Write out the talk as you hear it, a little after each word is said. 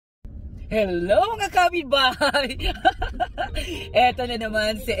Hello mga kapitbahay! Eto na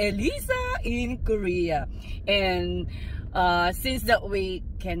naman si Elisa in Korea. And since that we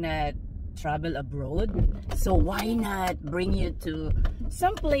cannot travel abroad, so why not bring you to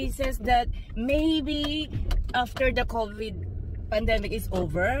some places that maybe after the COVID pandemic is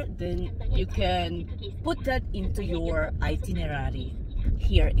over, then you can put that into your itinerary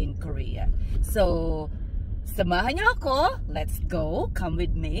here in Korea. So samahan niyo ako, let's go, come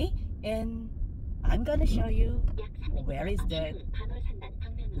with me. And I'm gonna show you where is that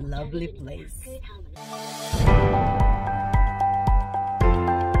lovely place.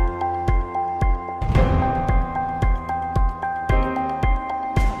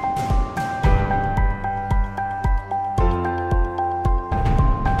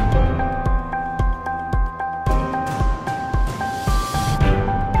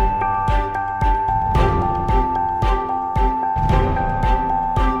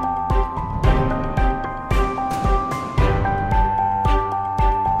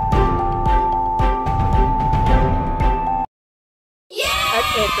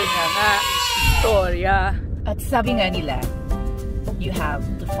 Ito na nga, istorya. At sabi nga nila, you have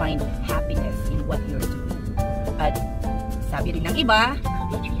to find happiness in what you're doing. At sabi rin ng iba,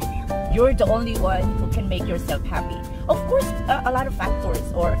 you're the only one who can make yourself happy. Of course, a lot of factors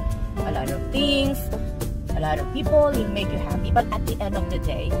or a lot of things, a lot of people will make you happy. But at the end of the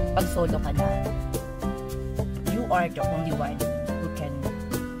day, pag solo ka na, you are the only one who can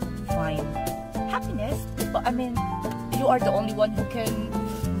find happiness. But I mean, you are the only one who can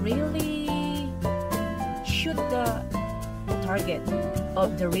really shoot the target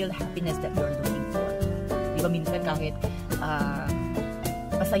of the real happiness that you're looking for. Di ba minsan kahit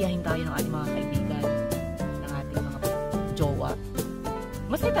pasayahin tayo ng ating mga kaibigan, ng ating mga jowa,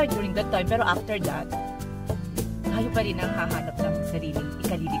 masaya tayo during that time, pero after that, tayo pa rin ang hahanap ng sariling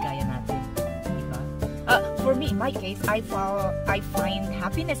ikaliligaya natin. Di ba? For me, in my case, I find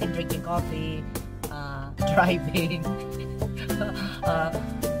happiness in drinking coffee, driving,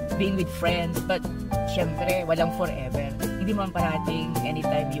 being with friends, but syempre walang forever. Hindi man parating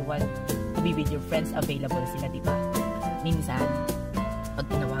anytime you want to be with your friends, available sila, di ba? Minsan pag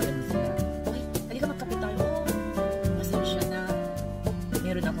tinawagan mo sila, okay, halika magkape tayo. Oh, pasensya na,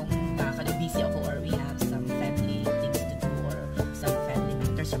 meron akong busy ako, or we have some family things to do, or some family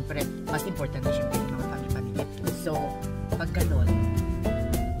matters. Syempre mas important na syempre yung mga family. So pag ganon,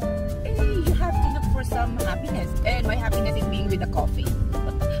 you have to look for some happiness, and my happiness is being with the coffee.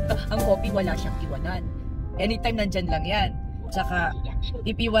 Ang coffee wala siyang iwanan, anytime nandyan lang yan. Tsaka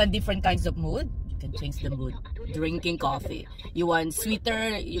if you want different kinds of mood, you can change the mood drinking coffee. You want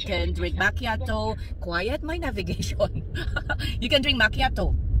sweeter, you can drink macchiato. Quiet my navigation. You can drink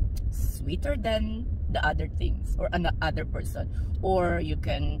macchiato, sweeter than the other things or another person, or you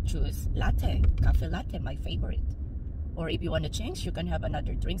can choose latte, cafe latte, my favorite. Or if you want to change, you can have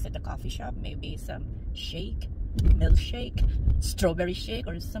another drinks at the coffee shop, maybe some shake, milkshake, strawberry shake,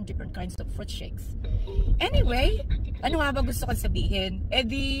 or some different kinds of fruit shakes. Anyway, ano nga ba gusto kong sabihin? Eh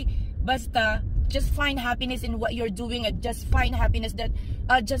di, basta, just find happiness in what you're doing, and just find happiness that,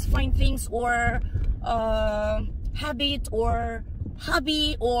 just find things or habit or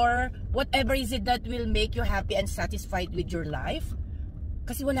hobby or whatever is it that will make you happy and satisfied with your life.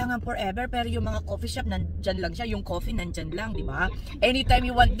 Kasi wala nga forever, pero yung mga coffee shop, nandyan lang siya. Yung coffee, nandyan lang, di ba? Anytime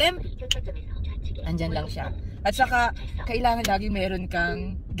you want them, nandyan lang siya. At saka, kailangan laging meron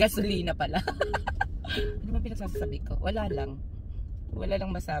kang gasolina pala. Ano ba pinagsasabi ko? Wala lang. Wala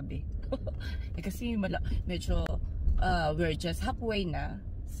lang masabi. Kasi medyo, we're just halfway na.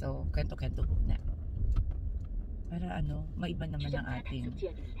 So, kwento-kwento na. Para maiba naman ang ating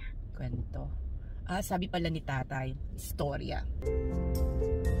kwento. Sabi pala ni tatay, istorya.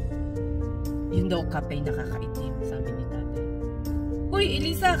 Yun daw kape nakakaitim, sabi ni tatay. Uy,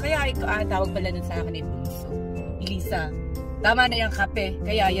 Elisa, kaya tawag pala nun sa akin ni Bunso. Elisa, tama na yung kape,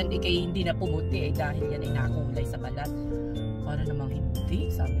 kaya yan hindi na pumuti dahil yan ay nakakulay sa balat. Para namang hindi,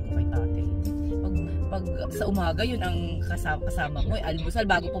 sabi ko kay tatay. Pag sa umaga, yun ang kasama mo, almusal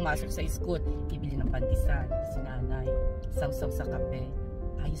bago pumasok sa school, ibili ng pantisan, si nanay, saw-saw sa kape.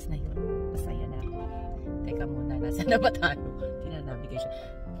 Ayos na yun, masaya na. Teka muna, nasa na ba tayo? Tinanabigay siya.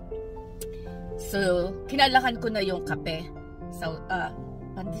 So, kinalakan ko na yung kape. So,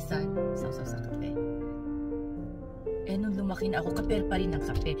 pantisan, saw-saw sa kape. Eh, nung lumaki na ako, kape pa rin ang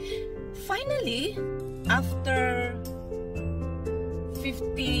kape. Finally, after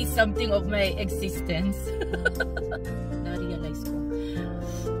 50 something of my existence, na-realize ko,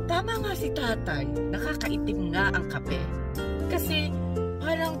 tama nga si tatay, nakakaitim nga ang kape. Kasi,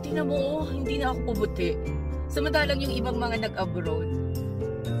 parang tinan mo, hindi na ako pubuti. Samantalang yung ibang mga nag-abroad,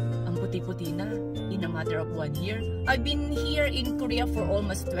 ang puti puti-puti na in a matter of 1 year. I've been here in Korea for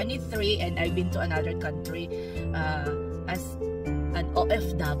almost 23 and I've been to another country as an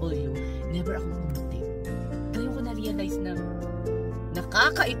OFW. Never akong umutim. Ngayon ko na-realize na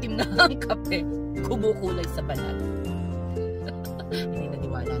nakakaitim na ang kape. Kumukulay sa balat. Hindi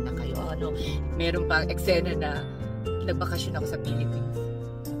naniwala na kayo. Ano, meron pang eksena na nagbakasyon ako sa Philippines.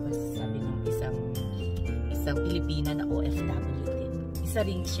 Tapos sabi ng isang Pilipina na OFW din. Isa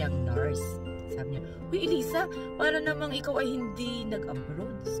rin siyang nurse. Sabi niya, "Uy Elisa, para namang ikaw ay hindi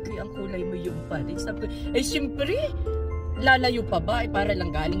nag-abroad. Kaya ang kulay mo yung pala." Sabi ko, siyempre, lalayo pa ba? Para lang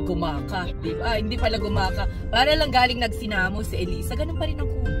galing gumaka. Diba? Hindi pala gumaka. Para lang galing nagsinamo si Elisa. Ganun pa rin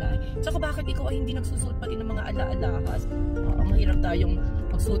ang kulay. Tsaka bakit ikaw ay hindi nagsusuot pati ng mga ala-alahas? Mahirap tayong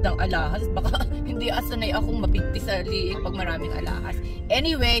magsuot ng alahas. Baka hindi asanay akong mabigti sa liig pag maraming alahas.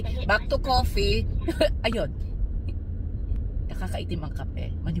 Anyway, back to coffee. Ayun. Nakakaitim ang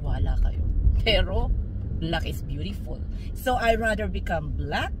kape. Maniwala kayo. Pero, black is beautiful. So, I rather become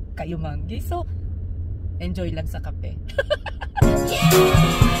black. Kayo manggi. So, enjoy lang sa kape.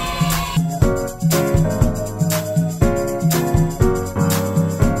 Yeah!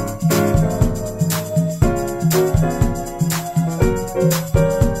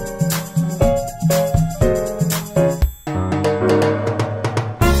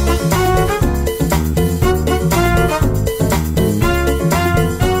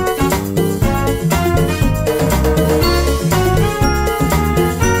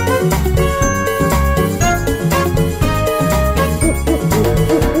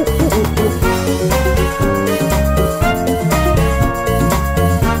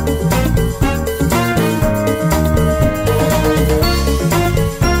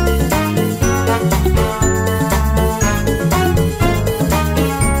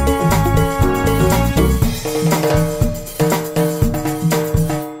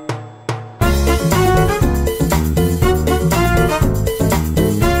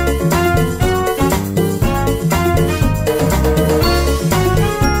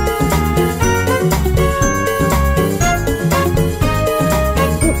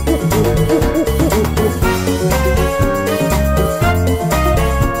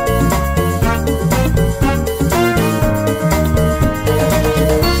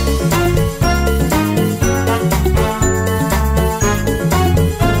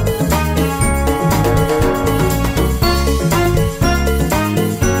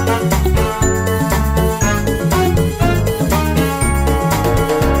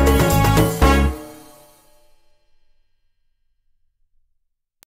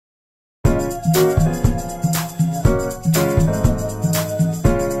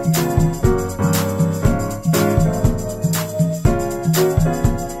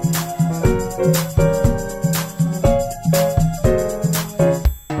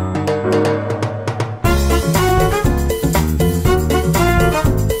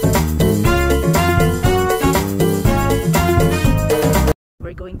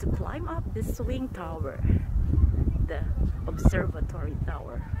 Going to climb up the Suin Tower, the observatory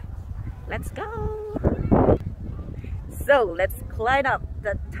tower. Let's go! So let's climb up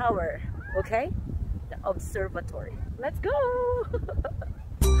the tower, okay? The observatory. Let's go!